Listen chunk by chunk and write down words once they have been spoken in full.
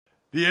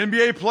The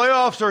NBA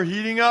playoffs are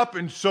heating up,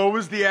 and so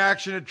is the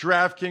action at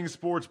DraftKings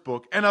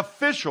Sportsbook, an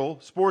official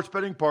sports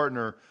betting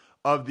partner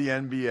of the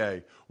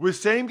NBA. With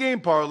same-game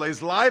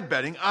parlays, live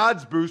betting,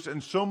 odds boosts,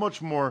 and so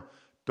much more,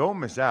 don't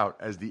miss out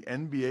as the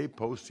NBA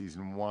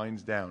postseason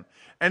winds down.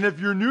 And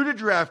if you're new to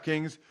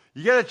DraftKings,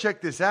 you got to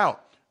check this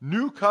out.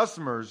 New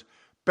customers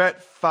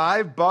bet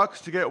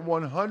 $5 to get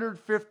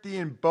 $150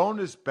 in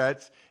bonus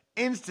bets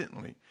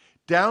instantly.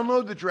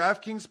 Download the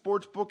DraftKings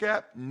Sportsbook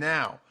app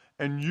now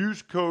and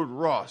use code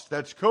ROSS.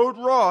 That's code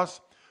ROSS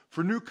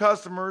for new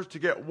customers to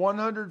get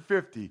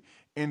 $150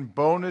 in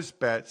bonus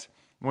bets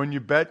when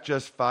you bet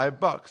just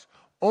 $5.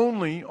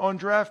 Only on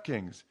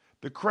DraftKings.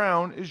 The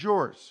crown is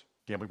yours.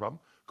 Gambling problem?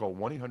 Call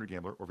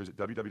 1-800-GAMBLER or visit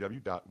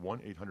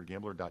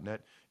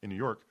www.1800gambler.net. In New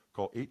York,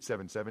 call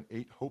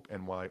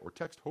 877-8-HOPE-NY or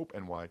text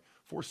HOPE-NY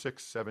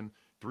 467-369.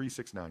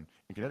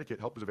 In Connecticut,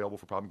 help is available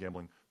for problem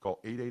gambling. Call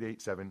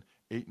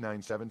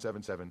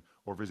 888-7-897-7777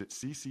 or visit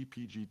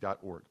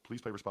ccpg.org.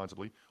 Please play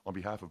responsibly on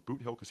behalf of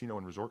Boot Hill Casino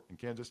and Resort in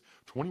Kansas.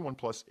 21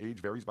 plus, age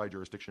varies by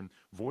jurisdiction.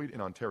 Void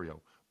in Ontario.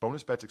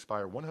 Bonus bets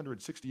expire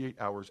 168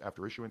 hours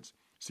after issuance.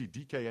 See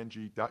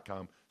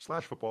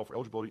dkng.com/football for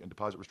eligibility and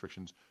deposit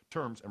restrictions,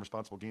 terms, and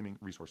responsible gaming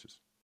resources.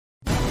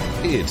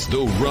 It's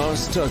the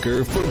Ross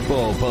Tucker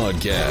Football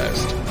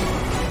Podcast.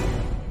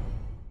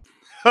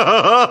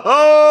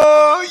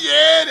 Oh,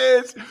 yeah, it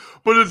is.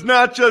 But it's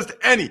not just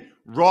any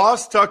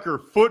Ross Tucker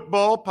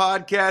Football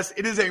Podcast.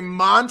 It is a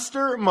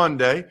Monster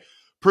Monday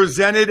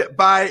presented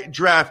by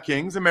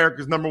DraftKings,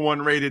 America's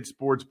 #1 rated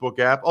sportsbook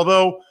app.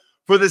 Although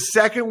for the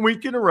second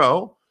week in a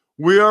row,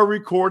 we are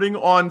recording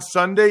on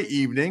Sunday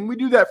evening. We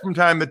do that from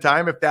time to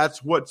time if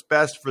that's what's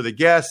best for the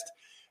guest.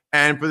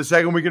 And for the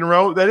second week in a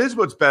row, that is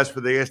what's best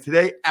for the guest.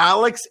 Today,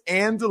 Alex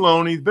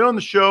Anzalone. He's been on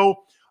the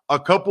show a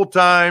couple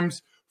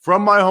times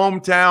from my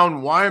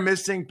hometown,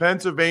 Wyomissing,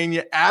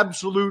 Pennsylvania.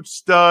 Absolute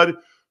stud.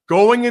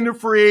 Going into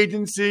free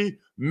agency.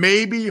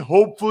 Maybe,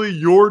 hopefully,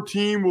 your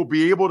team will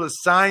be able to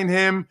sign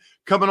him.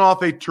 Coming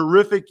off a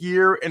terrific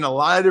year in a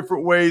lot of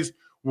different ways.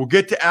 We'll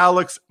get to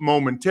Alex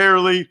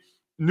momentarily.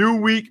 New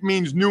week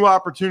means new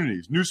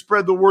opportunities. New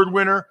spread the word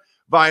winner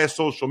via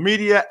social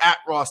media at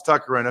Ross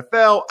Tucker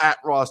NFL, at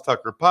Ross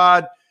Tucker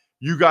Pod.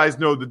 You guys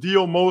know the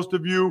deal, most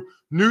of you.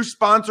 New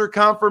sponsor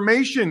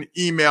confirmation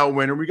email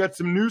winner. We got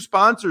some new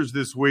sponsors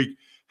this week.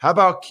 How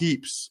about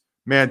Keeps?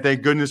 Man,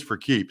 thank goodness for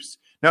Keeps.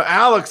 Now,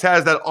 Alex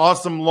has that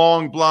awesome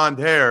long blonde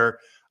hair.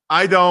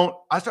 I didn't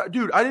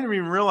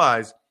even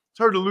realize. I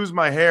started to lose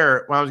my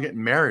hair when I was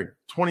getting married,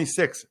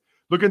 26.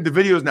 Looking at the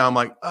videos now, I'm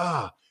like,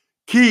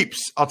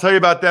 Keeps. I'll tell you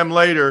about them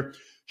later.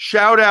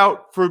 Shout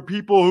out for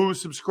people who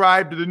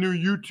subscribe to the new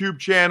YouTube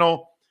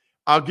channel.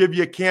 I'll give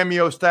you a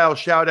cameo-style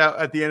shout-out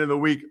at the end of the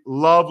week.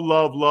 Love,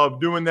 love, love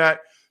doing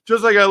that.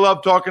 Just like I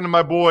love talking to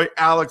my boy,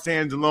 Alex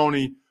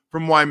Anzalone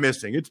from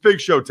Wyomissing. It's Big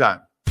Show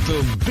time.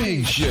 The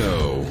Big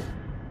Show.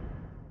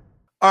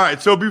 All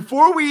right, so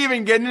before we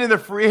even get into the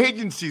free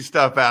agency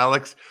stuff,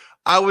 Alex,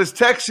 I was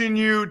texting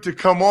you to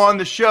come on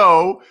the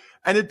show,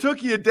 and it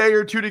took you a day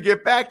or two to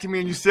get back to me,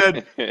 and you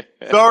said,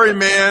 sorry,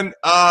 man,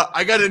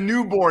 I got a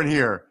newborn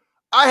here.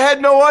 I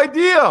had no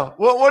idea.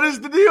 What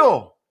is the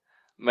deal?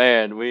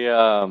 Man, we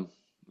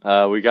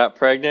got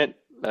pregnant,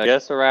 I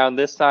guess, around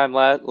this time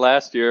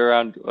last year,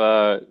 around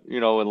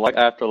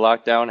after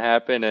lockdown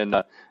happened, and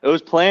it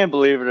was planned.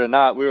 Believe it or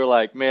not, we were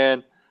like,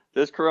 man,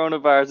 this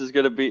coronavirus is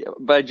gonna be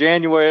by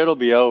January, it'll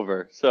be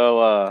over.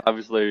 So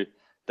obviously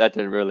that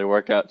didn't really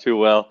work out too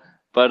well,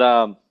 but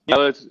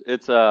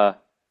it's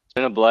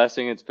been a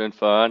blessing. It's been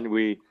fun.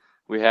 We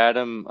had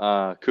him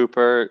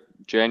Cooper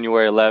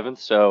January 11th,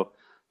 so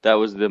that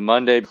was the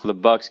Monday for the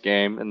Bucks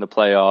game in the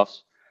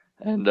playoffs.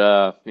 And,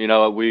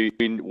 we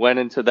went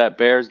into that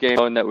Bears game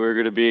knowing that we were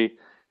going to be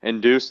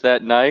induced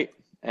that night.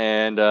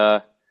 And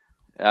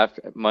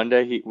after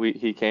Monday,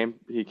 he came,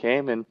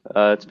 and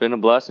it's been a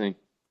blessing.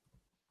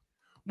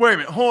 Wait a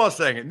minute. Hold on a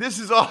second. This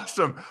is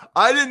awesome.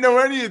 I didn't know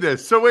any of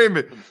this. So wait a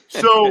minute.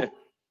 So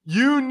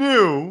you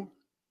knew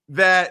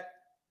that,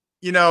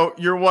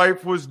 your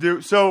wife was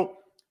due. So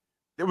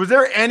was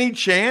there any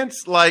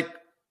chance,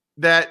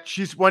 that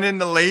she went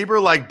into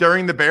labor,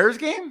 during the Bears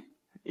game?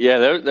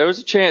 Yeah, there was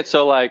a chance.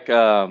 So,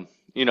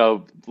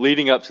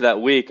 leading up to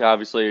that week,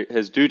 obviously,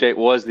 his due date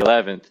was the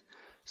 11th.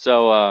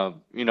 So,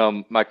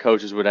 my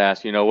coaches would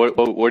ask, what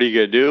are you going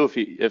to do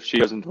if she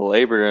goes into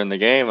labor during the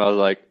game? I was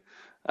like,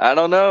 I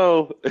don't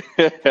know.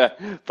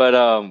 But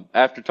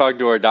after talking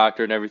to our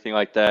doctor and everything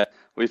like that,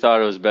 we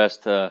thought it was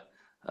best to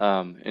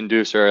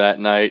induce her that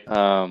night.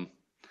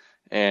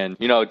 And,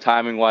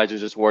 timing-wise, it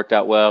just worked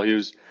out well. He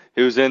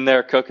was in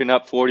there cooking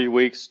up 40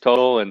 weeks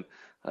total and,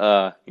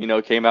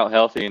 came out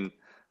healthy, and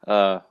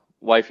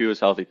wifey was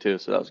healthy too,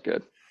 so that was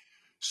good.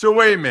 So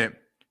wait a minute.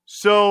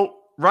 So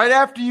right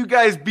after you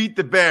guys beat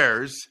the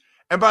Bears,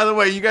 and by the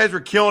way, you guys were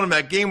killing them.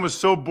 That game was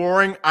so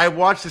boring. I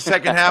watched the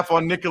second half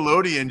on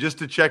Nickelodeon just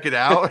to check it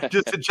out,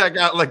 just to check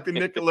out the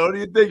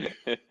Nickelodeon thing.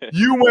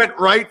 You went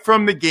right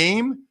from the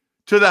game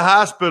to the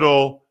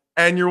hospital,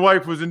 and your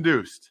wife was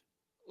induced.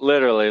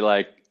 Literally,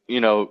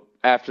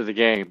 after the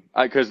game,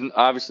 because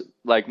obviously,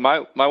 like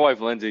my wife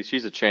Lindsay,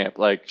 she's a champ.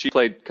 Like she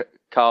played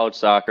college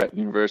soccer at the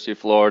University of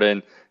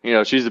Florida,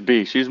 and she's a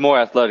beast. She's more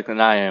athletic than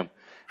I am,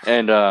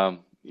 and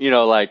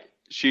like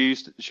she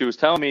was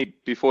telling me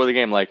before the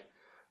game, like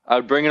I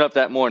would bring it up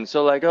that morning.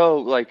 So like, oh,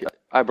 like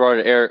I brought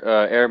an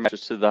air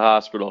mattress to the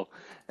hospital,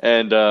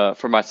 and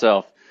for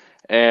myself.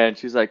 And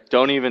she's like,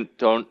 you're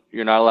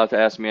not allowed to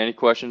ask me any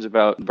questions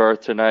about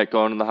birth tonight,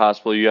 going to the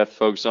hospital. You have to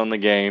focus on the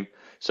game.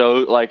 So,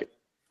 like,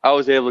 I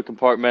was able to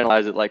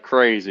compartmentalize it like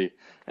crazy.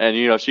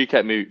 And, she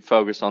kept me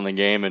focused on the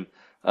game. And,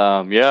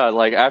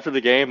 like after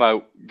the game,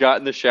 I got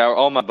in the shower.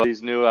 All my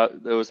buddies knew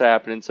it was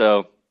happening.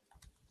 So,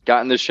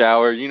 got in the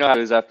shower. You know how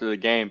it is after the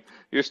game.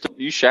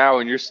 You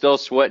shower and you're still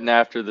sweating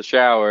after the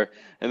shower.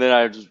 And then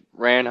I just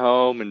ran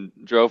home and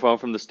drove home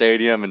from the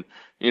stadium and,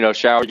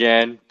 showered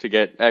again to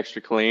get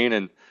extra clean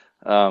and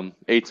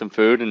ate some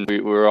food, and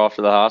we were off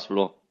to the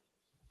hospital.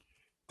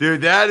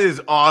 Dude, that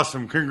is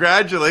awesome.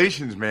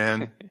 Congratulations,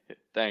 man.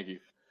 Thank you.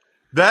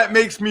 That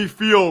makes me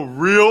feel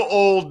real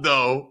old,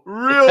 though.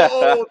 Real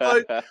old.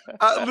 Like,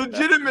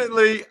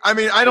 legitimately, I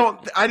mean,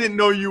 I didn't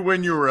know you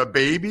when you were a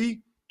baby,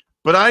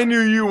 but I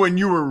knew you when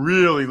you were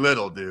really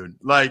little, dude.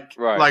 Like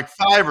 5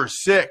 or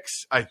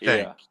 6, I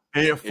think.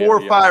 Yeah.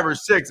 4, 5, or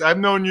 6. I've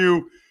known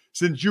you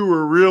since you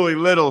were really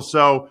little,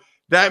 so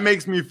that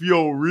makes me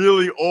feel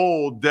really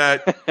old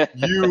that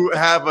you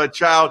have a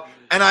child.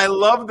 And I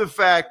love the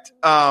fact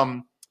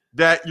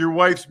that your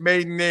wife's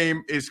maiden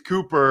name is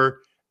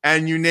Cooper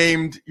and you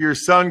named your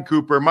son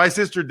Cooper. My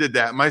sister did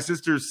that. My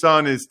sister's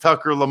son is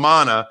Tucker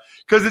Lamanna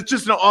because it's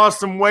just an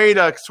awesome way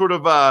to sort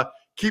of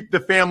keep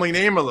the family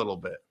name a little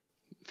bit.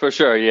 For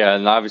sure, yeah.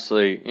 And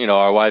obviously,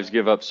 our wives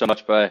give up so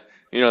much by,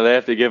 they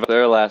have to give up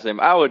their last name.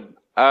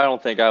 I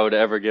don't think I would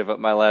ever give up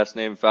my last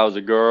name if I was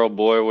a girl,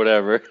 boy,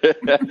 whatever.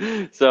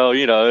 So,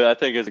 I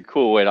think it's a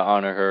cool way to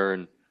honor her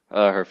and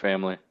her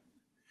family.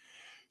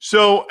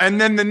 So,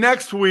 and then the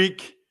next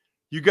week,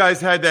 you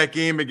guys had that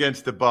game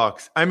against the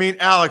Bucks. I mean,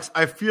 Alex,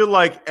 I feel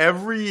like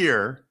every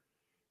year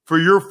for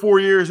your 4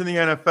 years in the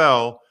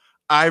NFL,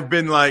 I've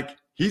been like,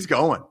 he's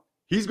going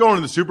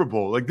to the Super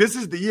Bowl. Like, this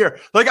is the year.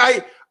 Like,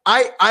 I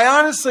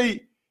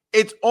honestly,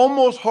 it's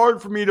almost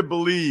hard for me to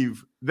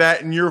believe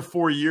that in your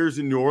 4 years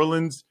in New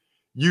Orleans,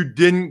 you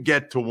didn't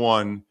get to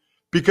one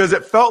because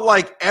it felt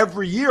like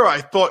every year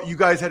I thought you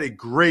guys had a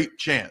great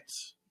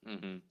chance.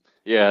 Mm-hmm.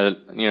 Yeah,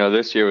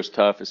 this year was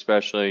tough,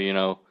 especially,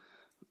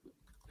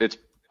 it's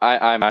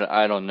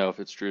I don't know if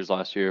it's Drew's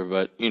last year,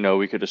 but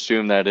we could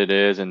assume that it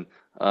is, and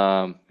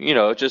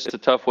it's just a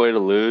tough way to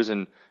lose,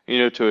 and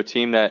to a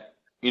team that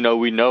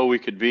we know we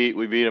could beat.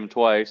 We beat them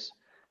twice,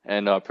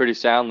 and pretty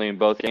soundly in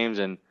both games,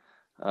 and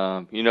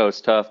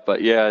it's tough,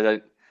 but yeah,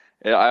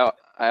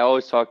 I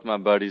always talk to my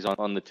buddies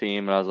on the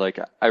team, and I was like,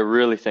 I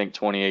really think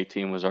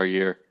 2018 was our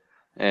year.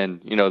 And,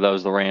 that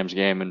was the Rams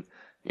game. And,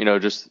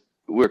 just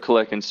we were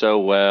clicking so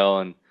well,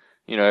 and,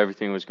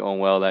 everything was going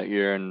well that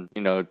year. And,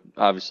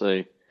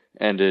 obviously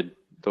ended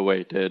the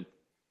way it did.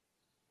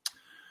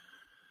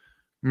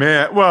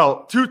 Man,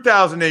 well,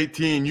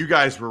 2018, you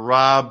guys were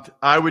robbed.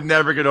 I would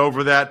never get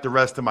over that the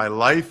rest of my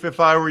life if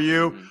I were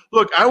you. Mm-hmm.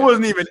 Look, I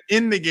wasn't even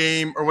in the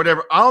game or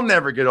whatever. I'll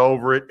never get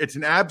over it. It's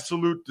an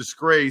absolute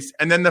disgrace.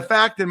 And then the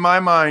fact in my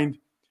mind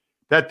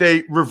that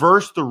they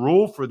reversed the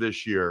rule for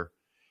this year,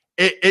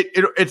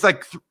 it's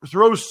like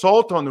throws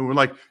salt on the wound.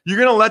 Like, you're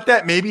going to let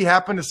that maybe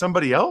happen to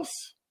somebody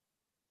else?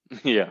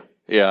 Yeah.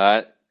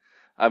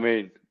 I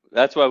mean,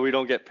 that's why we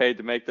don't get paid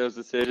to make those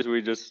decisions.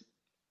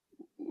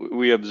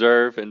 We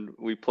observe and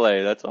we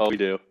play. That's all we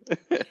do.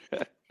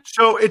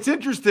 So it's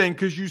interesting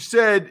because you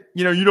said,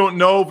 you don't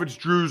know if it's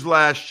Drew's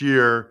last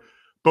year,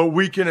 but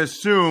we can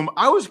assume.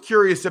 I was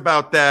curious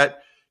about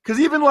that because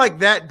even like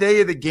that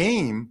day of the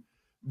game,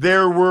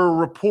 there were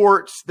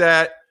reports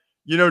that,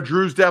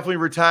 Drew's definitely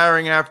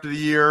retiring after the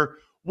year.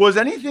 Was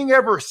anything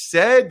ever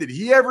said? Did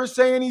he ever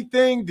say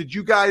anything? Did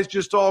you guys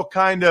just all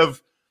kind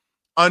of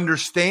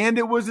understand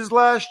it was his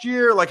last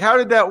year? Like, how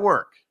did that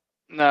work?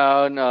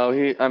 No.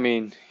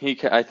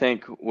 I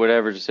think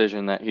whatever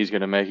decision that he's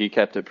going to make, he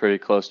kept it pretty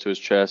close to his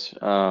chest.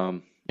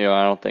 I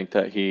don't think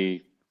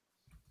that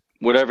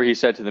whatever he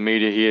said to the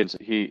media,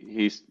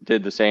 he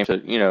did the same to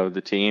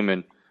the team.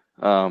 And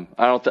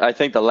I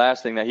think the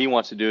last thing that he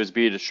wants to do is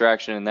be a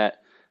distraction in that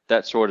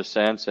sort of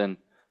sense. And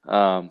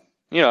I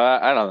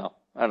don't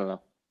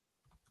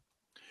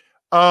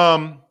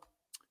know.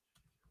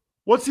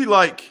 What's he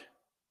like?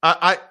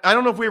 I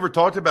don't know if we ever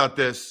talked about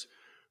this.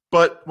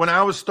 But when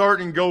I was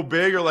starting Go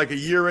Big or like a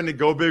year into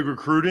Go Big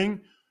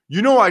recruiting,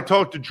 I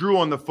talked to Drew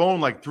on the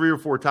phone like 3 or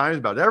 4 times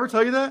about it. Did I ever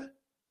tell you that?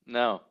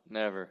 No,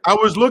 never. I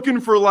was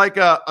looking for like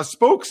a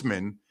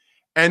spokesman,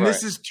 and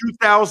This is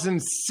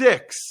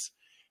 2006,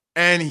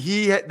 and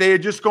they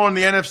had just gone to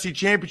the NFC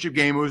Championship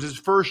game. It was his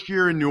first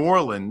year in New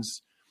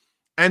Orleans.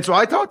 And so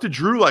I talked to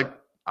Drew like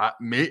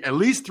at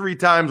least 3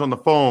 times on the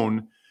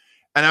phone,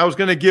 and I was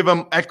going to give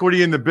him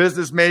equity in the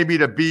business maybe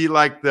to be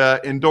like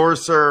the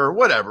endorser or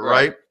whatever,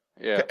 right?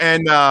 Yeah.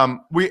 And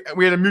we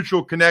had a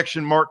mutual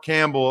connection, Mark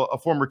Campbell, a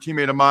former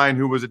teammate of mine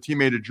who was a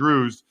teammate of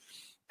Drew's.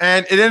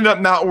 And it ended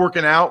up not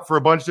working out for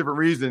a bunch of different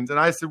reasons. And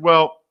I said,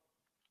 well,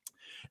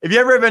 if you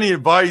ever have any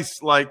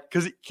advice, like,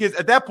 because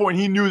at that point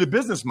he knew the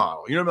business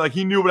model, you know, like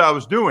he knew what I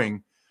was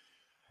doing.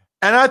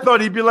 And I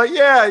thought he'd be like,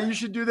 yeah, you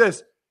should do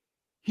this.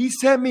 He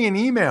sent me an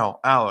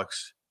email,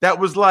 Alex, that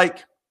was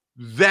like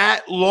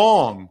that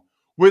long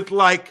with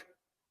like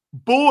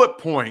bullet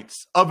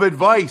points of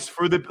advice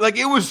for the, like,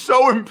 it was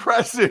so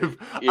impressive.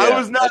 Yeah, I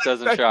was not that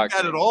doesn't expecting shock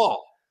that me at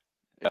all.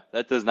 Yeah,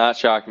 that does not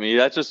shock me.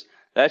 That's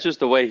just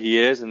the way he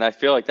is, and I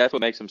feel like that's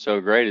what makes him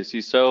so great. Is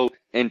he's so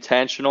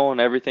intentional in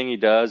everything he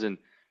does, and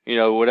you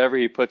know whatever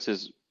he puts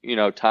his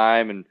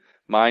time and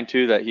mind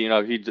to, that he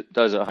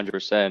does it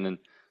 100%. And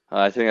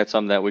I think that's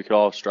something that we could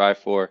all strive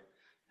for,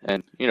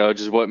 and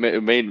just what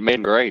made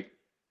him great.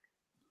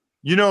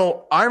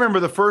 I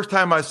remember the first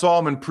time I saw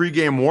him in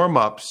pregame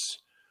warmups,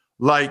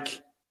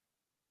 like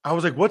I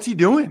was like, "What's he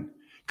doing?"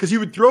 Because he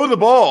would throw the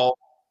ball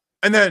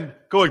and then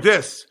go like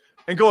this.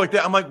 And go like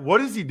that. I'm like, what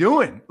is he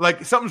doing?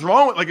 Like something's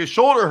wrong with, like his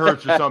shoulder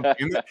hurts or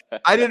something.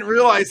 I didn't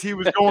realize he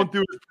was going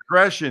through his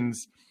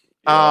progressions,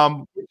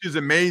 which is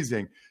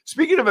amazing.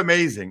 Speaking of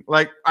amazing,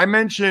 like I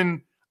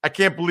mentioned, I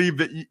can't believe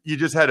that you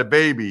just had a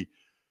baby.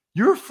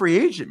 You're a free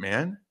agent,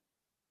 man.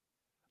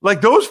 Like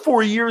those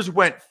 4 years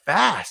went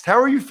fast. How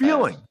are you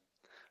feeling?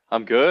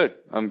 I'm good.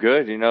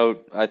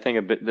 I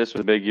think this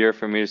was a big year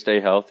for me to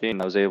stay healthy,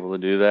 and I was able to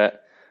do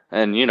that.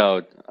 And,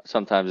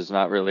 sometimes it's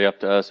not really up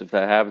to us if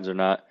that happens or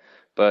not.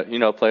 But,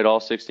 played all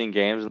 16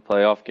 games in the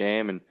playoff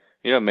game and,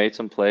 made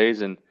some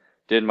plays and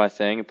did my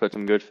thing and put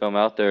some good film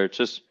out there. It's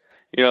just,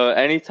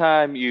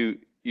 anytime you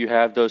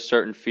have those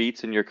certain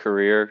feats in your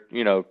career,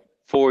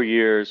 4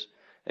 years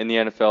in the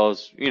NFL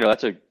is,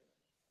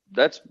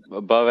 that's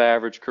above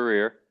average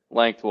career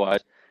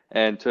lengthwise.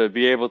 And to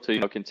be able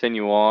to,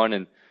 continue on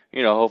and,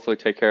 hopefully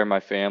take care of my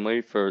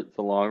family for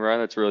the long run,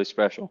 that's really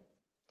special.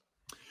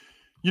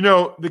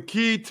 The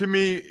key to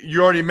me,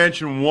 you already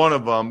mentioned one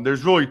of them.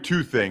 There's really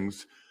two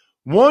things.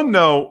 One,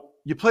 though,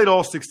 you played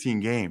all 16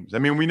 games. I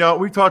mean, we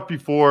talked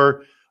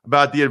before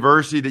about the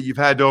adversity that you've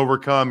had to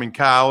overcome in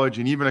college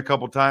and even a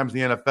couple times in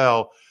the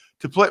NFL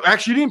to play.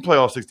 Actually, you didn't play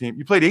all 16.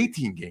 You played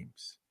 18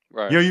 games.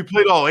 Right. You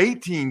played all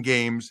 18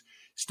 games,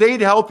 stayed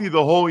healthy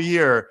the whole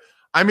year.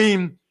 I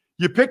mean,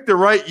 you picked the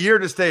right year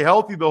to stay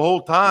healthy the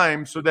whole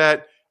time so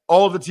that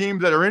all the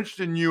teams that are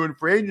interested in you in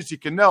free agency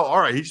can know,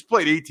 all right, he just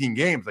played 18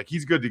 games. Like,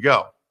 he's good to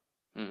go.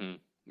 Mm-hmm.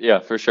 Yeah,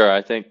 for sure.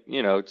 I think,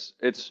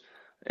 it's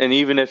and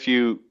even if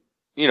you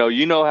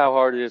know how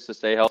hard it is to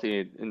stay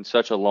healthy in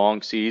such a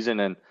long season.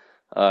 And,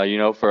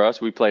 for us,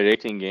 we played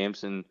 18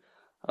 games and,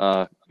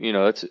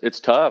 it's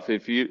tough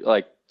if you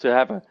like to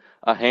have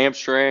a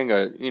hamstring,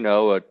 a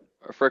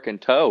freaking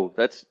toe.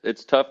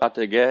 It's tough not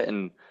to get.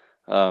 And,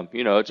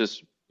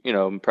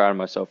 I'm proud of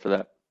myself for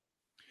that.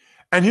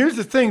 And here's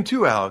the thing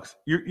too, Alex,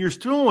 you're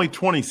still only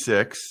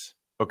 26.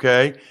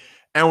 Okay.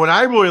 And what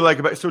I really like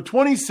about, so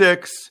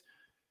 26,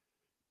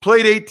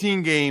 played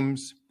 18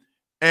 games,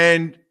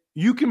 and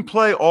you can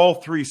play all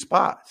three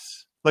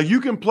spots. Like you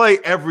can play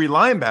every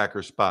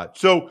linebacker spot.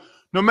 So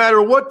no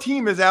matter what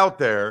team is out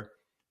there,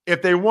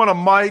 if they want a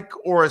Mike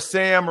or a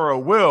Sam or a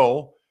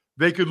Will,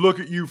 they could look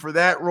at you for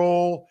that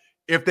role.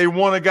 If they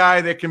want a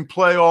guy that can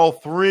play all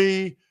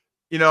three,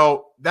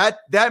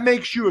 that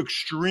makes you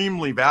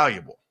extremely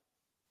valuable.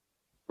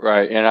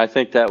 Right. And I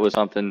think that was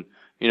something,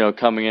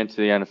 coming into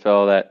the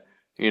NFL that,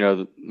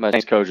 my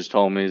coaches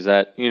told me is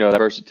that, that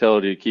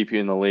versatility to keep you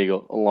in the league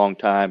a long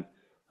time,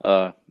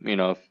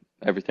 if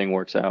everything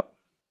works out.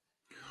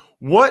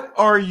 What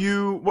are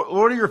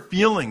your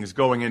feelings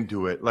going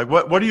into it? Like,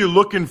 what are you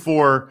looking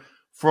for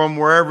from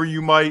wherever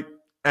you might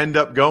end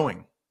up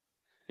going?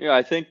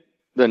 I think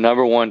the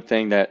number one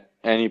thing that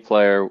any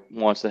player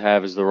wants to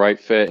have is the right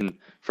fit and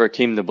for a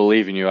team to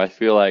believe in you. I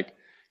feel like,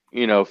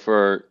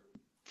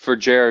 for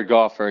Jared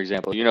Goff, for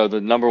example, the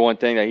number one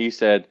thing that he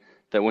said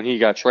that when he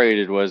got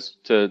traded was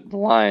to the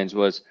Lions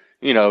was,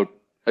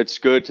 it's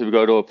good to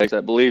go to a place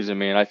that believes in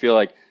me. And I feel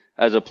like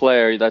as a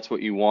player, that's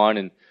what you want.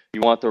 And you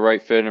want the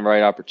right fit and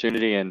right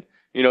opportunity. And,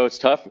 it's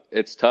tough.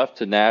 It's tough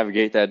to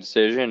navigate that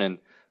decision. And,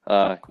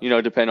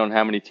 depending on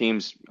how many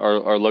teams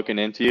are looking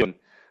into you.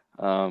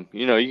 And,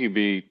 you could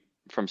be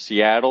from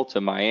Seattle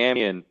to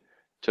Miami and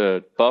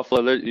to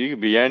Buffalo. You could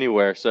be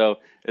anywhere. So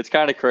it's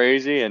kind of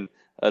crazy. And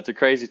it's a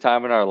crazy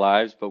time in our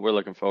lives, but we're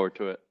looking forward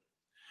to it.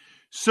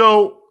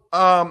 So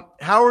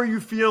how are you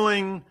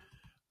feeling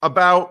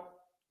about,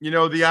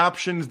 the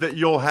options that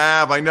you'll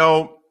have? I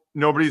know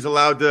nobody's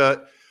allowed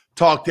to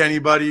talk to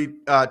anybody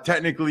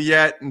technically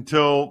yet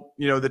until,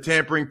 the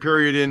tampering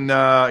period in,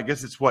 I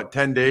guess it's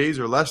 10 days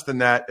or less than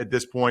that at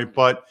this point.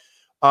 But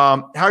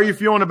how are you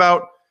feeling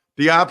about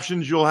the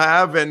options you'll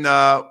have and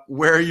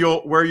where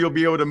you'll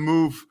be able to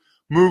move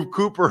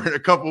Cooper in a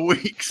couple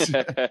weeks?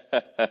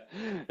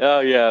 Oh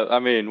yeah.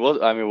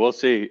 We'll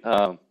see.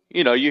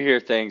 You hear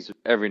things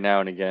every now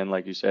and again,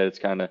 like you said, it's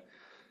kind of,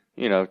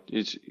 you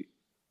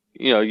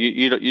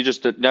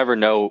just never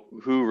know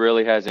who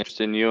really has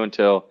interest in you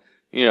until,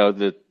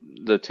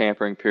 the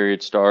tampering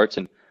period starts.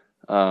 And,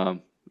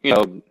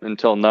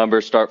 until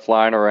numbers start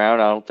flying around,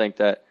 I don't think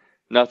that,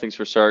 nothing's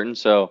for certain.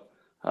 So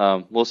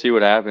we'll see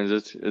what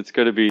happens. It's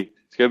gonna be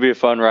a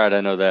fun ride.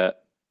 I know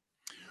that.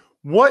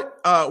 What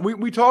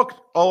we talk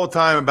all the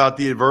time about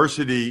the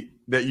adversity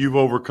that you've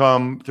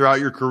overcome throughout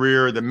your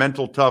career, the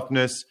mental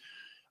toughness.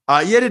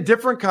 You had a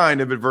different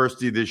kind of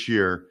adversity this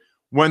year.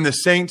 When the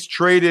Saints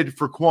traded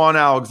for Quan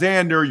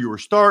Alexander, you were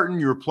starting,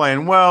 you were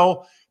playing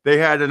well. They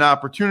had an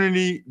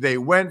opportunity. They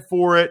went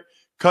for it,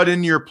 cut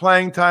into your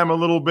playing time a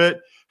little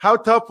bit. How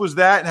tough was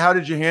that, and how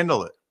did you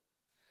handle it?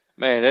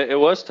 Man, it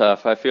was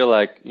tough. I feel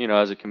like,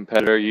 as a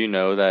competitor,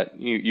 that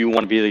you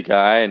want to be the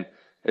guy, and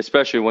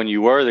especially when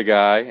you were the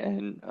guy.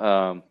 And,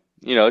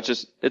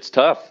 it's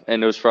tough,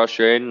 and it was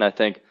frustrating. I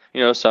think,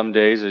 some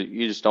days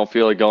you just don't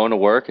feel like going to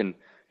work, and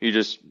you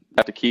just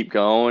have to keep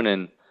going.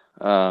 And,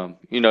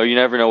 you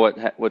never know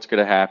what's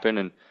going to happen.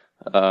 And,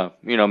 my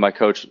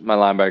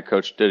linebacker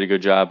coach did a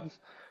good job of,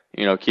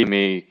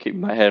 keeping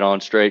my head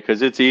on straight,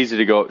 because it's easy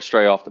to go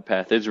stray off the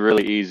path. It's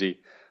really easy.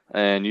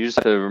 And you just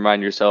have to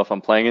remind yourself,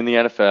 I'm playing in the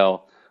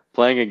NFL,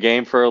 playing a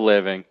game for a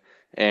living,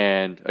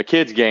 and a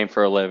kid's game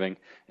for a living.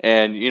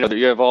 And, you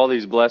have all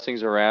these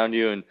blessings around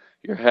you and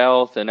your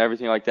health and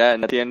everything like that.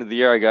 And at the end of the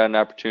year, I got an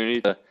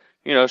opportunity to,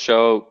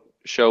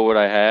 show what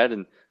I had.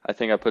 And I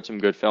think I put some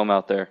good film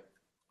out there.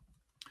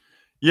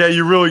 Yeah,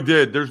 you really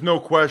did. There's no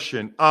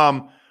question.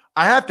 I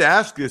have to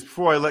ask this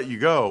before I let you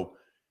go.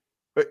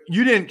 But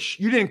you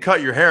didn't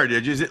cut your hair,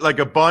 did you? Is it like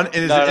a bun? And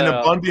is it in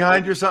a bun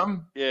behind you or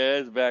something? Yeah,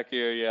 it's back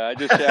here. Yeah, I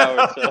just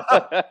showered. So.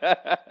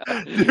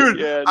 Dude,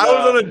 yeah, no. I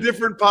was on a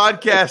different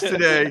podcast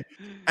today,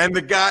 and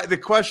the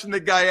question the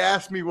guy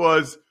asked me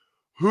was,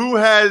 who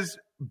has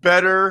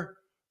better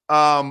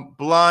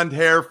blonde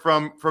hair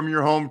from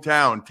your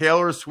hometown,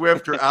 Taylor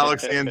Swift or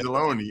Alex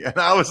Anzalone? And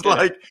I was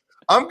like,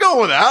 I'm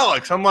going with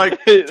Alex. I'm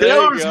like,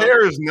 Taylor's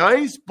hair is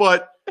nice,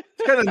 but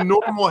it's kind of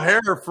normal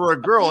hair for a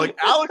girl. Like,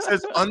 Alex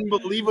has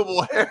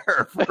unbelievable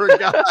hair for a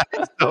guy.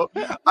 So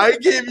I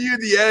gave you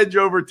the edge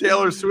over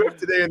Taylor Swift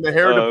today in the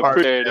hair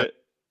department. Appreciate it.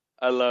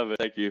 I love it.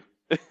 Thank you.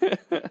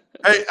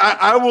 Hey,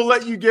 I will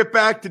let you get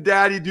back to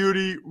daddy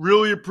duty.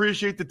 Really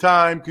appreciate the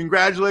time.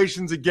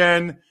 Congratulations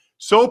again.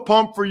 So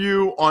pumped for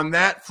you on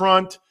that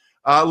front.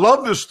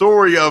 Love the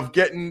story of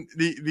getting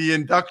the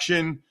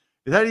induction.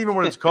 Is that even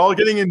what it's called?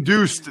 Getting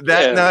induced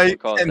that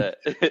night.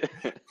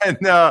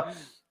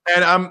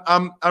 And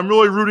I'm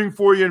really rooting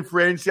for you in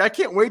free agency. I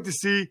can't wait to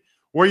see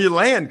where you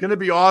land. Going to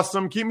be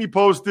awesome. Keep me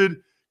posted.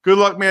 Good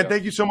luck, man.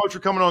 Thank you so much for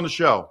coming on the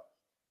show.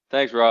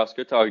 Thanks, Ross.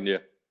 Good talking to you.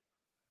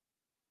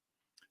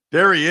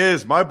 There he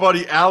is, my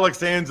buddy Alex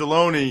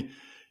Anzalone.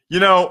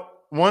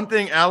 One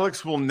thing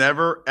Alex will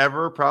never,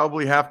 ever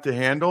probably have to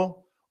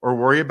handle or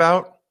worry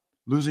about,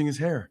 losing his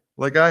hair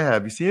like I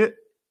have. You see it?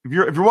 If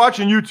you're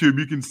watching YouTube,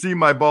 you can see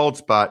my bald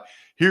spot.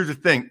 Here's the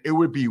thing. It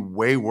would be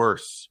way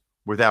worse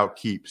without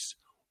keeps.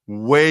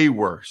 Way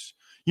worse.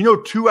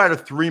 2 out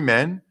of 3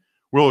 men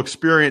will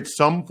experience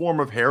some form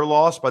of hair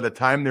loss by the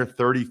time they're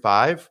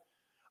 35.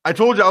 I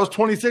told you I was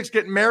 26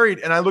 getting married,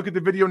 and I look at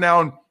the video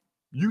now, and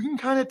you can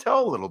kind of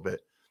tell a little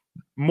bit.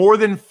 More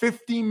than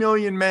 50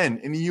 million men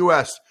in the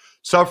U.S.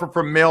 suffer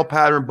from male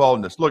pattern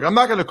baldness. Look, I'm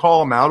not going to call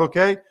them out,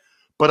 okay?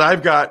 But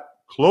I've got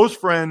close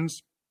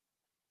friends,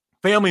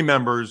 family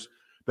members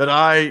that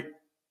I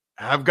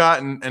have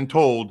gotten and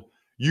told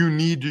you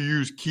need to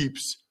use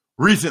Keeps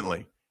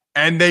recently.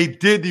 And they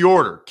did the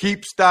order,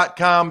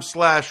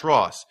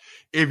 keeps.com/Ross.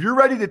 If you're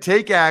ready to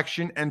take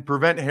action and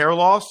prevent hair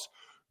loss,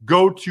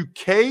 go to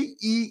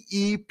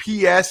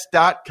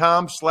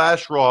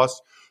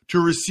keeps.com/Ross to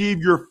receive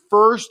your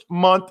first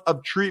month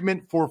of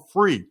treatment for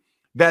free.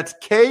 That's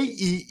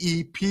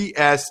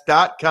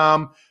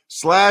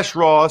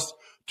keeps.com/Ross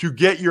to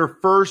get your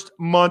first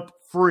month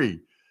free.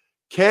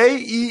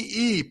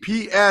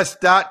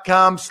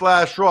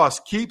 keeps.com/Ross,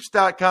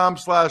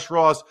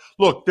 keeps.com/Ross.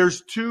 Look,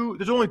 there's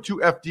only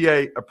 2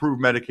 FDA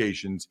approved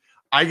medications.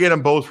 I get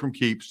them both from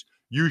Keeps.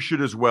 You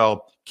should as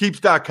well.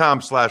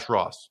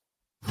 Keeps.com/Ross.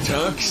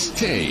 Tux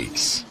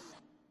Takes.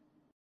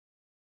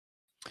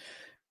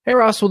 Hey,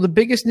 Ross. Well, the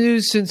biggest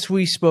news since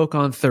we spoke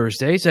on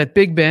Thursday is that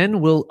Big Ben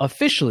will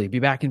officially be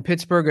back in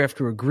Pittsburgh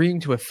after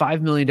agreeing to a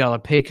 $5 million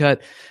pay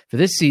cut for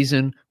this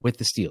season with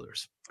the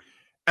Steelers.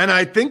 And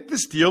I think the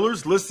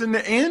Steelers listened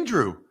to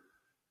Andrew.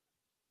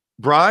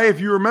 Bri,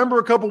 if you remember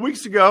a couple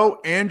weeks ago,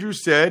 Andrew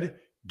said,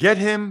 get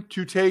him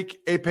to take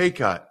a pay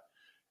cut.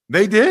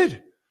 They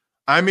did.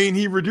 I mean,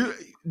 he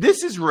reduced.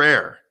 This is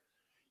rare.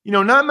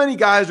 Not many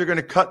guys are going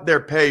to cut their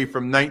pay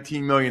from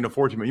 $19 million to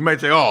 $14 million. You might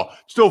say, oh,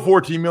 still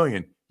 $14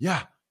 million.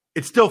 Yeah,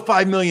 it's still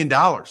 $5 million.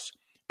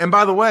 And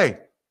by the way,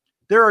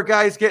 there are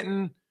guys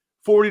getting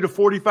 $40 to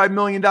 $45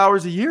 million a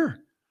year.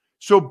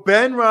 So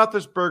Ben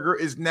Roethlisberger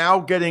is now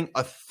getting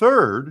a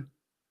third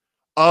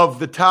of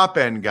the top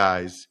end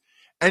guys.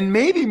 And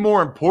maybe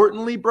more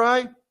importantly,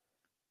 Bri,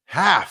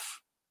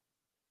 half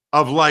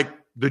of like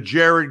the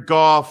Jared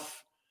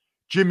Goff,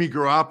 Jimmy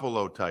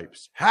Garoppolo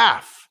types.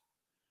 Half.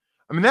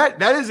 I mean,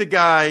 that is a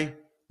guy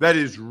that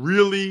is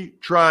really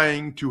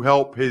trying to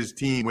help his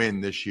team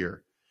win this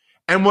year.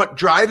 And what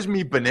drives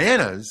me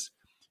bananas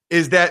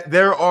is that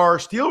there are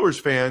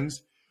Steelers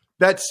fans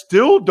that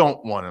still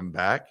don't want him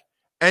back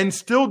and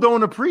still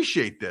don't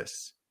appreciate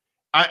this.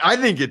 I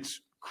think it's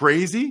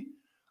crazy.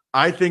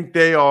 I think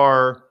they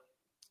are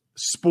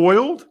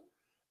spoiled.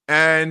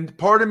 And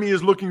part of me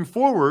is looking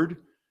forward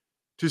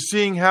to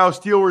seeing how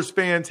Steelers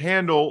fans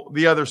handle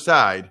the other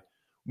side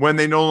when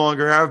they no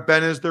longer have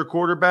Ben as their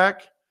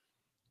quarterback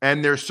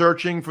and they're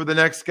searching for the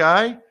next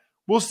guy.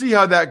 We'll see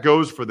how that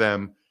goes for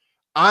them.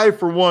 I,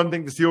 for one,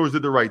 think the Steelers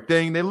did the right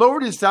thing. They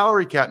lowered his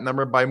salary cap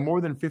number by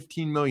more than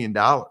 $15 million.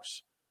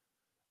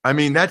 I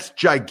mean, that's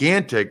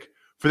gigantic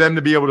for them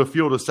to be able to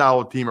field a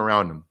solid team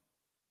around him.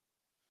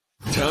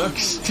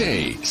 Tuck's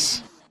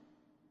Takes.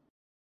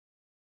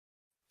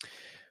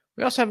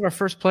 We also have our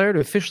first player to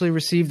officially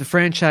receive the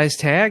franchise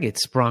tag.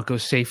 It's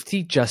Broncos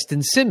safety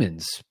Justin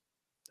Simmons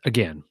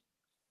again.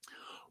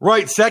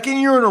 Right, second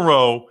year in a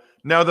row.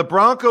 Now, the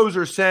Broncos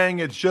are saying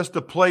it's just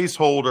a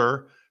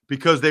placeholder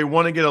because they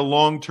want to get a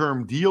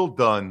long-term deal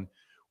done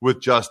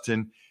with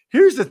Justin.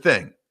 Here's the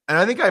thing, and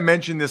I think I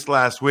mentioned this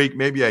last week.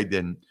 Maybe I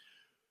didn't.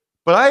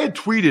 But I had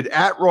tweeted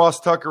at Ross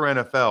Tucker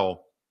NFL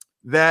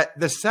that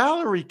the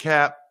salary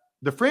cap,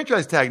 the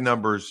franchise tag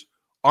numbers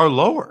are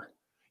lower.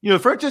 You know,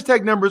 the franchise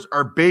tag numbers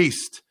are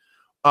based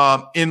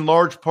in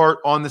large part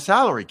on the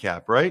salary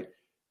cap, right?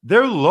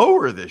 They're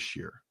lower this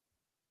year.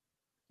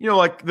 You know,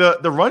 like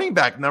the running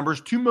back number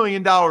is $2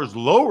 million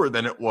lower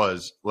than it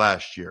was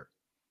last year.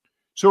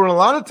 So in a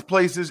lot of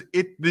places,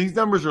 these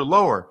numbers are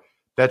lower.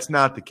 That's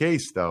not the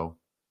case, though,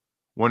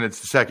 when it's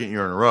the second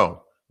year in a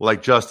row,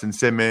 like Justin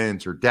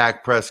Simmons or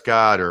Dak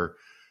Prescott or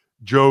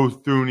Joe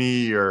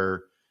Thuney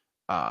or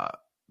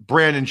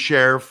Brandon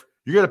Sheriff.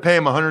 You got to pay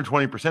him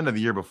 120% of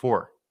the year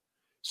before.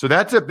 So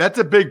that's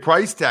a big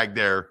price tag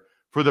there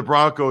for the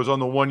Broncos on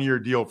the one-year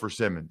deal for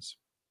Simmons.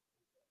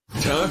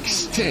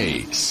 Tuck's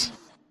Takes.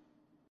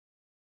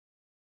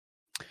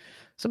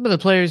 Some of the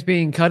players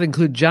being cut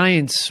include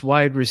Giants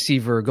wide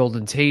receiver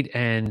Golden Tate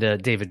and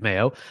David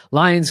Mayo.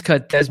 Lions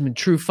cut Desmond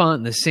Trufant,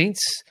 and the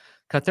Saints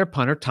cut their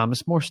punter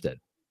Thomas Morstead.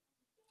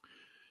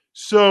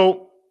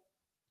 So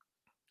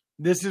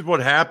this is what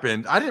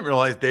happened. I didn't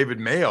realize David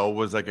Mayo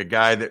was like a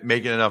guy that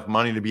making enough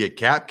money to be a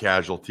cap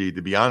casualty,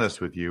 to be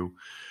honest with you.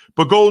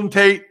 But Golden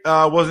Tate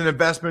was an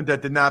investment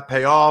that did not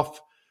pay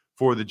off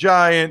for the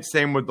Giants.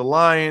 Same with the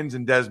Lions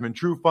and Desmond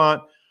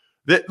Trufant.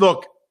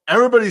 Look,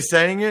 everybody's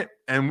saying it,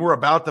 and we're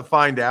about to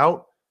find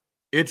out.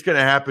 It's going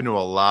to happen to a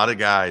lot of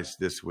guys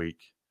this week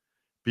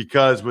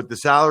because with the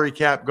salary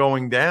cap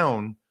going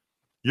down,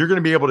 you're going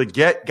to be able to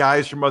get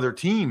guys from other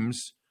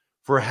teams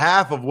for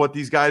half of what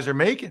these guys are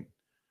making.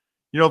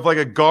 You know, if like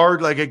a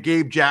guard, like a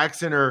Gabe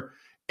Jackson or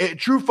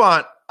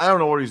Trufant, I don't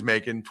know what he's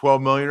making,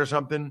 $12 million or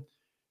something.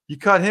 You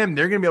cut him,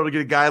 they're going to be able to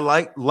get a guy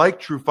like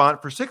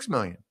Trufant for $6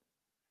 million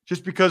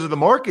just because of the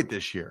market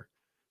this year.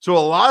 So a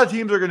lot of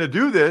teams are going to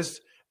do this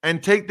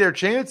and take their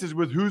chances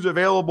with who's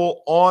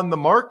available on the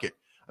market.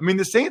 I mean,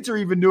 the Saints are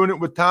even doing it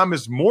with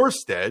Thomas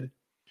Morstead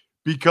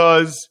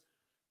because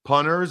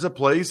punter is a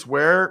place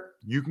where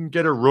you can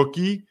get a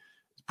rookie.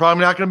 It's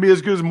probably not going to be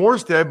as good as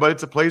Morstead, but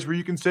it's a place where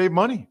you can save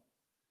money.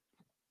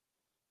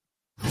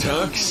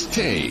 Tuck's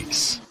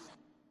Takes.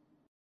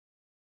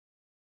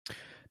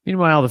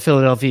 Meanwhile, the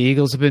Philadelphia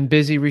Eagles have been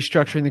busy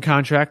restructuring the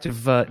contract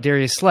of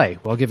Darius Slay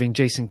while giving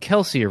Jason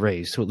Kelce a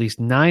raise to at least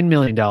 $9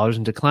 million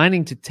and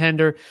declining to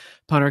tender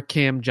punter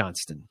Cam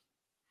Johnston.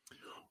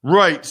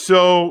 Right.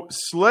 So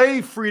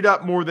Slay freed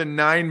up more than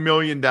 $9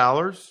 million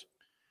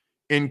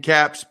in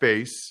cap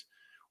space,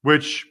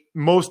 which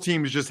most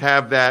teams just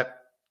have that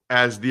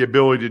as the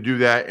ability to do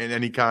that in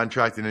any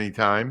contract at any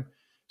time.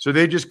 So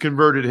they just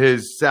converted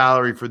his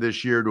salary for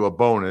this year to a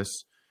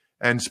bonus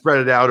and spread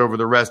it out over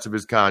the rest of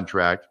his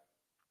contract.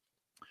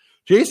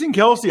 Jason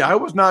Kelce, I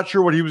was not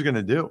sure what he was going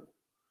to do.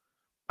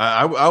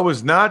 I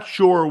was not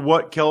sure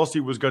what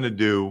Kelce was going to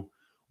do,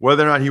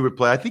 whether or not he would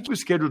play. I think he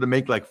was scheduled to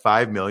make like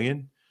 $5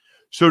 million.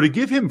 So to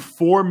give him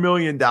 $4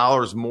 million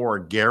more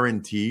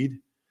guaranteed,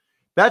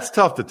 that's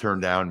tough to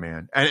turn down,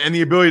 man. And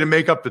the ability to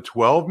make up to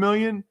 $12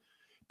 million,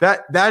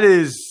 that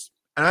is,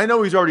 and I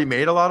know he's already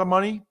made a lot of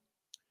money,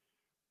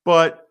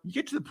 but you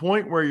get to the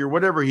point where you're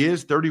whatever he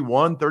is,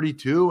 31,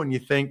 32, and you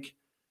think,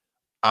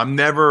 I'm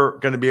never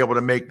going to be able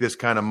to make this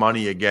kind of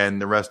money again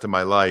the rest of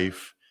my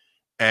life.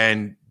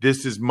 And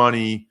this is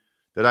money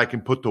that I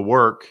can put to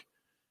work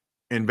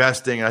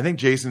investing. I think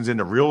Jason's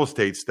into real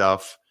estate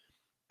stuff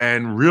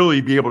and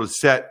really be able to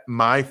set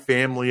my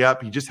family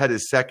up. He just had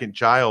his second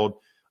child,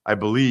 I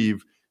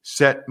believe,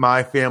 set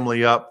my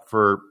family up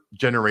for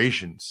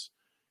generations.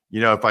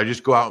 You know, if I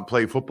just go out and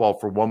play football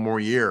for one more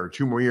year or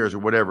 2 more years or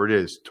whatever it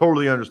is,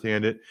 totally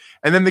understand it.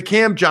 And then the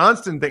Cam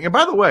Johnston thing. And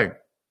by the way,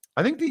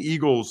 I think the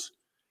Eagles,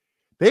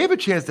 they have a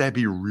chance to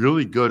be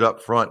really good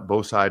up front,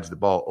 both sides of the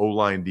ball,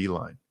 O-line,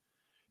 D-line.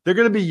 They're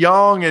going to be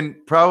young and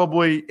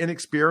probably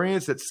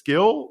inexperienced at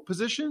skill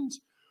positions,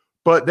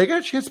 but they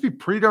got a chance to be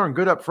pretty darn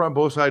good up front,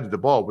 both sides of the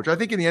ball, which I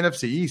think in the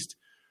NFC East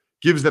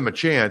gives them a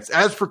chance.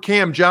 As for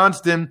Cam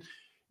Johnston,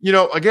 you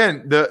know,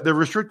 again, the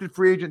restricted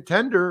free agent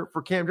tender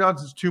for Cam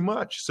Johnston is too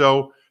much.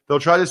 So they'll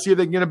try to see if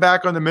they can get him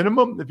back on the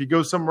minimum. If he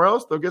goes somewhere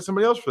else, they'll get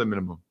somebody else for the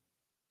minimum.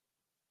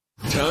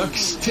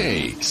 Tuck's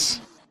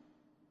Takes.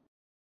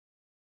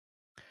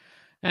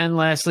 And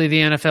lastly, the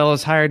NFL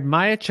has hired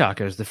Maya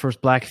Chaka as the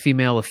first black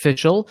female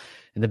official,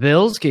 and the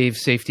Bills gave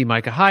safety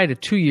Micah Hyde a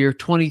 2-year,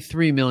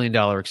 $23 million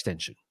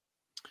extension.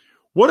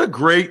 What a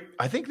great,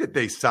 I think that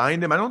they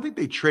signed him. I don't think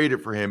they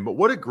traded for him, but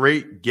what a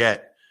great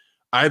get.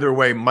 Either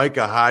way,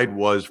 Micah Hyde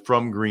was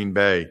from Green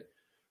Bay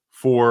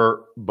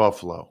for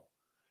Buffalo.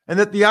 And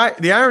that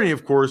the irony,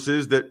 of course,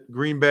 is that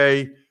Green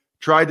Bay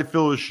tried to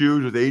fill his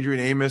shoes with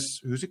Adrian Amos,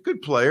 who's a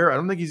good player. I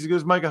don't think he's as good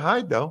as Micah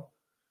Hyde, though.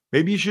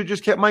 Maybe you should have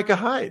just kept Micah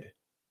Hyde.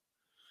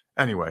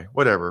 Anyway,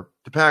 whatever.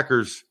 The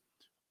Packers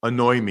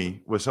annoy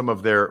me with some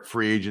of their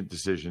free agent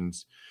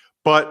decisions.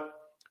 But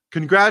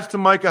congrats to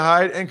Micah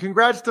Hyde and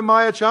congrats to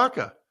Maya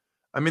Chaka.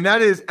 I mean,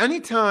 that is,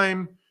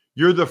 anytime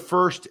you're the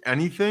first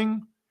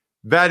anything,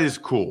 that is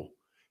cool.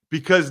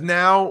 Because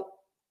now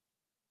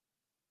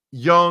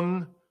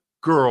young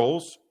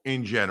girls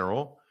in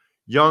general,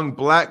 young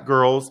black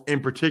girls in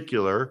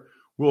particular,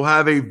 will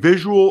have a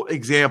visual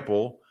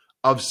example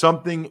of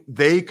something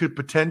they could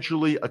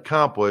potentially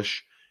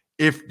accomplish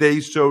if they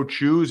so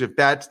choose, if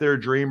that's their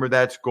dream or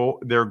that's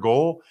their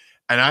goal.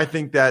 And I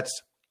think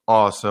that's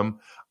awesome.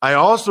 I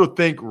also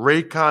think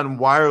Raycon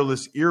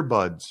wireless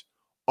earbuds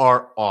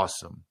are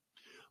awesome.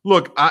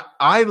 Look,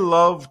 I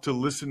love to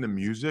listen to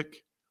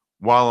music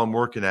while I'm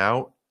working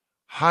out.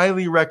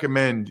 Highly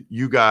recommend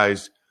you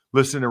guys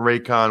listen to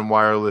Raycon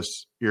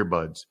wireless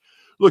earbuds.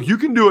 Look, you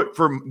can do it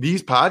for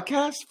these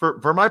podcasts,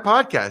 for my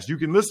podcast. You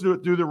can listen to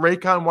it through the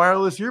Raycon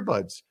wireless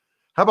earbuds.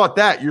 How about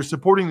that? You're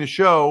supporting the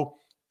show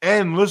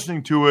and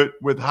listening to it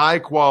with high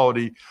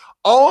quality.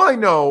 All I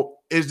know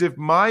is if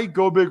my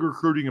Go Big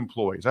Recruiting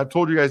employees, I've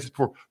told you guys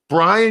before,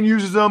 Brian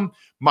uses them.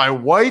 My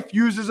wife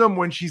uses them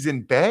when she's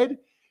in bed.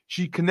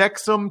 She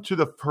connects them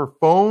to her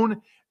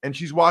phone and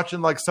she's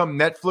watching like some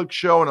Netflix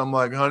show. And I'm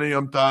like, honey,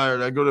 I'm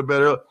tired. I go to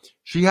bed early.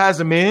 She has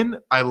them in.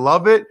 I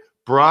love it.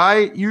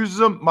 Bri uses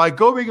them. My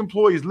Go Big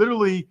employees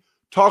literally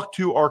talk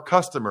to our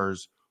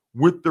customers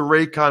with the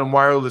Raycon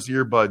wireless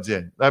earbuds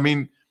in. I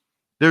mean,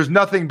 there's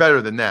nothing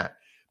better than that.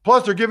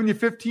 Plus, they're giving you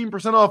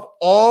 15% off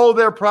all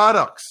their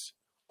products,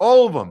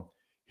 all of them.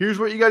 Here's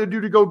what you got to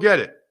do to go get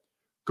it.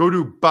 Go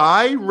to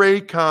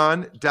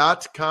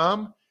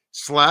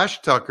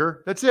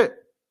buyraycon.com/Tucker. That's it.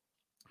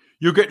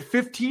 You'll get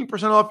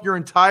 15% off your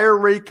entire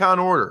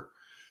Raycon order.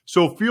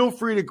 So feel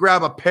free to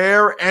grab a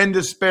pair and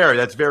a spare.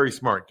 That's very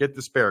smart. Get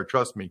the spare.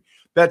 Trust me.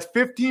 That's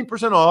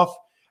 15% off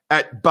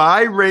at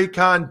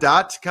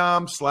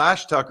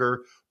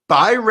buyraycon.com/Tucker.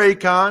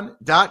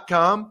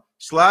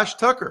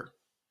 buyraycon.com/Tucker.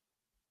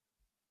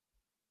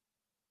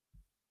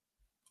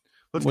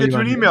 Let's get to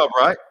an email,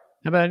 Brian.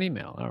 How about an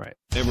email? All right.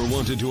 Ever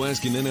wanted to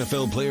ask an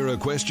NFL player a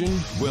question?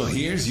 Well,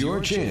 here's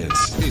your chance.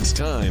 It's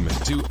time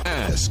to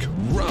Ask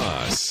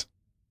Ross.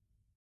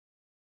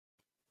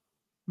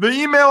 The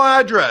email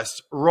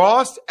address,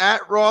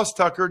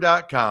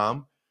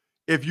 ross@rosstucker.com,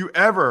 if you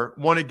ever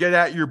want to get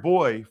at your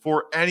boy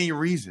for any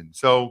reason.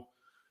 So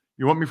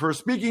you want me for a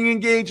speaking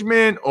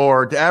engagement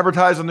or to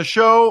advertise on the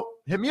show,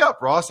 hit me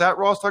up,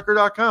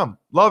 ross@rosstucker.com.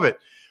 Love it.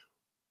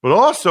 But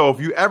also,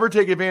 if you ever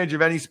take advantage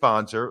of any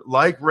sponsor,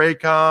 like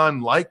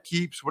Raycon, like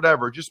Keeps,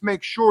 whatever, just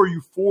make sure you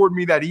forward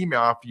me that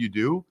email after you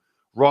do,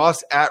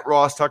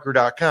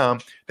 ross@rosstucker.com.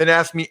 Then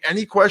ask me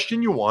any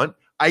question you want.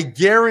 I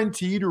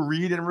guarantee to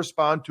read and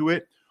respond to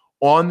it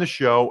on the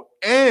show.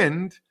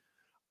 And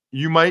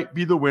you might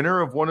be the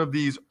winner of one of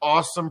these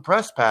awesome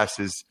press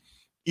passes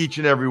each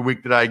and every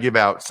week that I give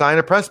out. Sign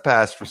a press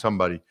pass for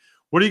somebody.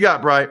 What do you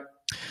got, Brian?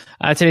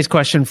 Today's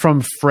question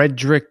from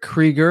Frederick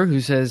Krieger, who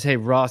says, hey,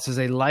 Ross is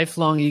a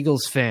lifelong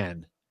Eagles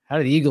fan. How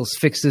do the Eagles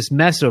fix this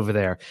mess over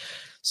there?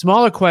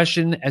 Smaller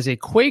question as a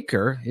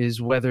Quaker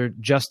is whether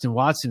Justin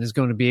Watson is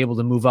going to be able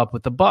to move up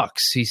with the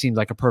Bucs. He seemed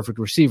like a perfect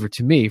receiver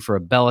to me for a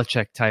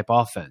Belichick-type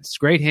offense.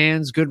 Great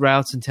hands, good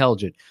routes,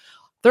 intelligent.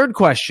 Third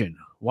question,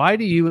 why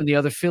do you and the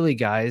other Philly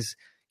guys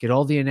get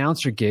all the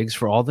announcer gigs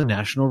for all the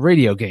national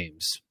radio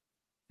games?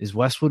 Is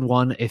Westwood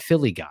One a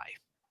Philly guy?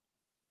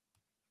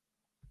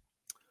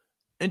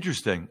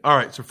 Interesting. All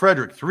right, so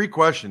Frederick, 3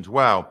 questions.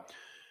 Wow.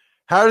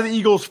 How do the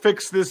Eagles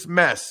fix this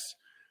mess?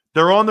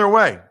 They're on their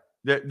way.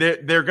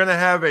 They're going to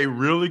have a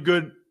really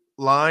good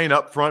line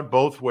up front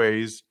both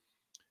ways,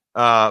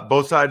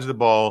 both sides of the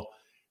ball.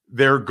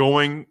 They're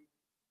going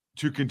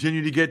to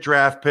continue to get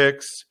draft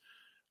picks.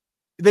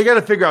 They got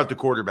to figure out the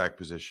quarterback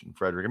position,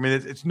 Frederick. I mean,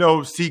 it's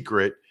no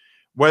secret.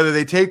 Whether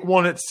they take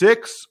one at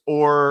 6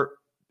 or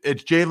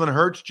it's Jalen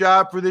Hurts'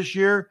 job for this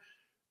year,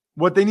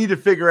 what they need to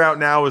figure out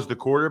now is the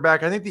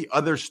quarterback. I think the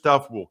other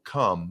stuff will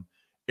come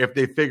if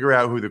they figure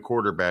out who the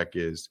quarterback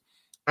is.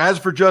 As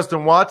for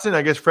Justin Watson,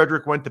 I guess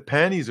Frederick went to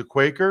Penn. He's a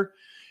Quaker.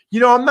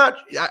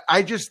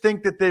 I just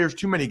think that there's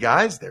too many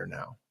guys there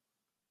now.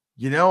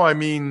 I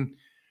mean,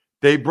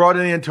 they brought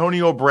in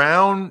Antonio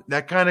Brown.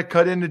 That kind of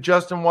cut into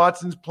Justin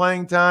Watson's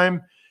playing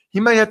time.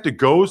 He might have to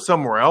go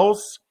somewhere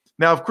else.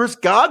 Now, if Chris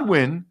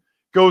Godwin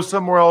goes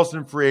somewhere else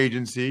in free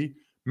agency,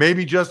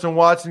 maybe Justin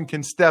Watson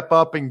can step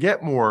up and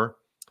get more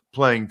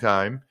playing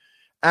time.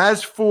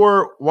 As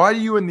for why do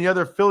you and the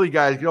other Philly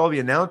guys get all the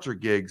announcer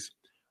gigs,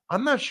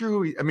 I'm not sure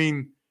who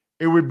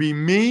it would be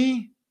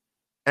me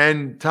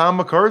and Tom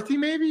McCarthy,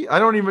 maybe. I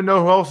don't even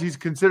know who else he's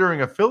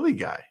considering a Philly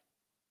guy.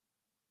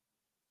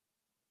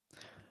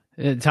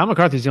 Tom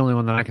McCarthy's the only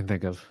one that I can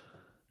think of.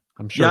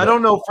 I'm sure. Yeah, I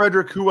don't know,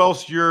 Frederick, who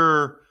else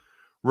you're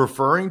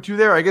referring to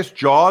there. I guess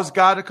Jaws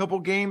got a couple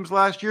games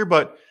last year,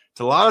 but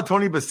it's a lot of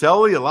Tony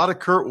Baselli, a lot of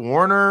Kurt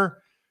Warner,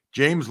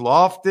 James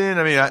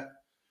Lofton.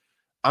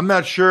 I'm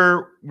not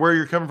sure where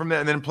you're coming from there.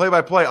 And then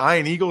play-by-play,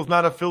 Ian Eagle's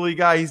not a Philly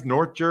guy. He's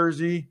North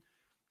Jersey. I'm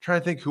trying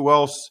to think who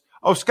else.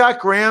 Oh, Scott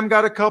Graham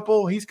got a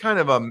couple. He's kind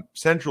of a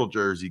Central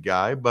Jersey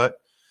guy, but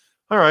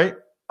all right.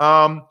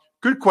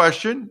 Good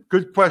question.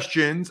 Good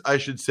questions, I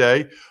should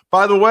say.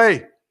 By the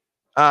way,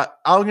 I'm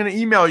going to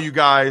email you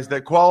guys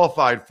that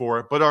qualified for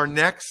it, but our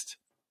next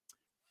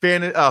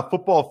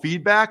football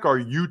feedback, our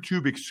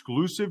YouTube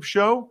exclusive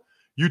show,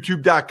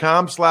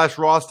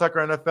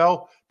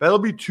 youtube.com/RossTuckerNFL, that'll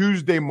be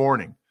Tuesday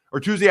morning, or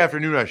Tuesday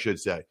afternoon, I should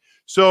say.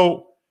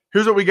 So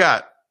here's what we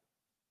got.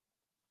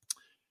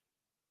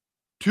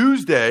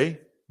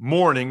 Tuesday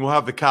morning, we'll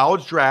have the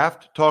college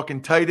draft,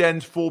 talking tight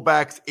ends,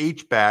 fullbacks,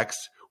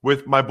 H-backs,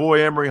 with my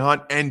boy Emery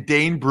Hunt and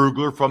Dane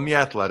Brugler from The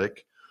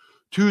Athletic.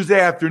 Tuesday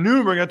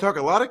afternoon, we're going to talk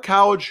a lot of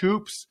college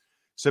hoops,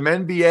 some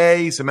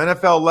NBA, some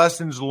NFL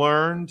lessons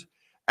learned,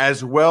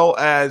 as well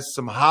as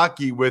some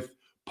hockey with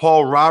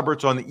Paul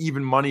Roberts on the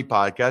Even Money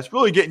podcast,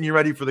 really getting you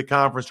ready for the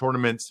conference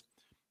tournaments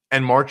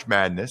and March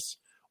Madness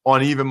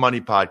on Even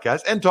Money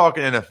podcast, and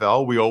talking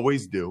NFL. We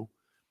always do.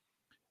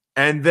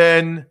 And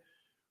then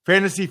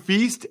Fantasy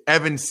Feast,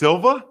 Evan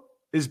Silva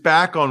is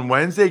back on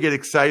Wednesday. Get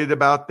excited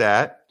about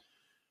that.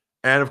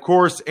 And, of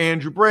course,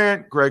 Andrew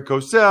Brandt, Greg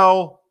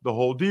Cosell, the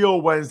whole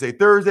deal, Wednesday,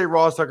 Thursday,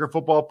 Ross Tucker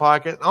Football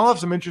Podcast. I'll have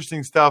some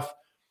interesting stuff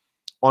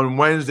on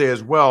Wednesday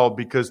as well,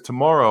 because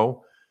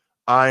tomorrow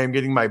I am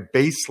getting my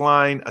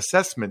baseline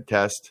assessment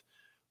test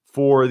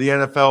for the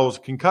NFL's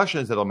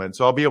concussion settlement.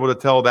 So I'll be able to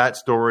tell that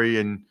story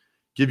and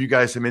give you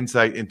guys some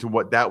insight into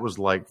what that was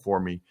like for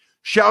me.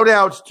 Shout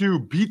outs to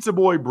Pizza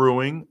Boy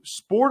Brewing,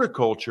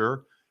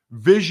 Sporticulture,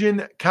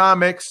 Vision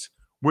Comics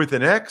with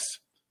an X.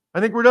 I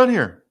think we're done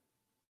here.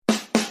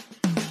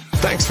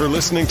 Thanks for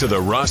listening to the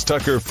Ross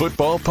Tucker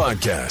Football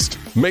Podcast.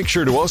 Make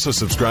sure to also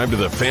subscribe to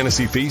the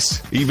Fantasy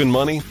Feast, Even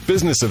Money,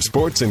 Business of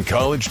Sports, and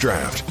College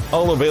Draft.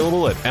 All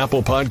available at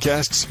Apple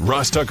Podcasts,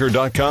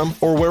 rosstucker.com,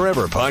 or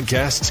wherever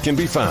podcasts can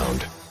be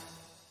found.